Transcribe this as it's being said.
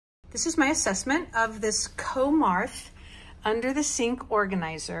This is my assessment of this Comarth under the sink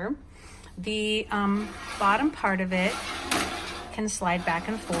organizer. The bottom part of it can slide back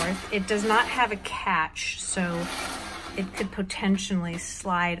and forth. It does not have a catch, so it could potentially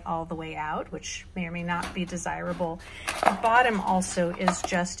slide all the way out, which may or may not be desirable. The bottom also is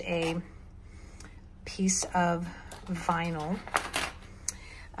just a piece of vinyl.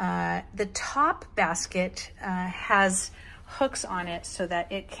 The top basket has hooks on it so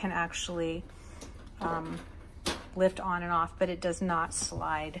that it can actually lift on and off, but it does not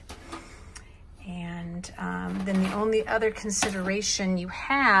slide. And then the only other consideration you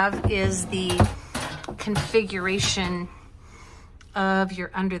have is the configuration of your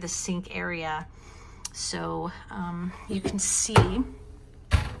under the sink area. So you can see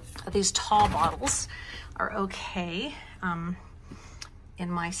these tall bottles are okay in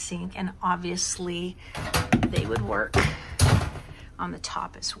my sink, and obviously they would work on the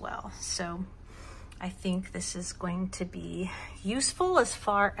top as well. So I think this is going to be useful as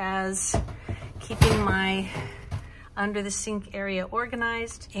far as keeping my under the sink area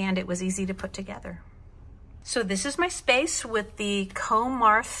organized, and it was easy to put together. So this is my space with the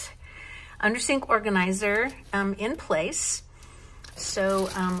Comarth under sink organizer in place. So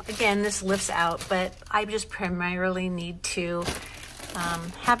again, this lifts out, but I just primarily need to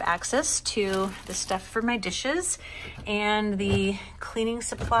have access to the stuff for my dishes, and the cleaning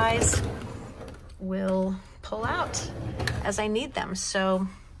supplies will pull out as I need them. So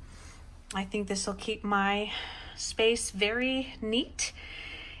I think this will keep my space very neat,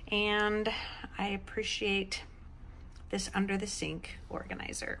 and I appreciate this under the sink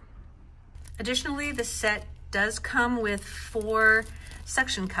organizer. Additionally, the set does come with 4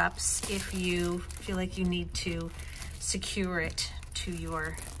 suction cups if you feel like you need to secure it to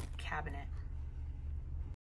your cabinet.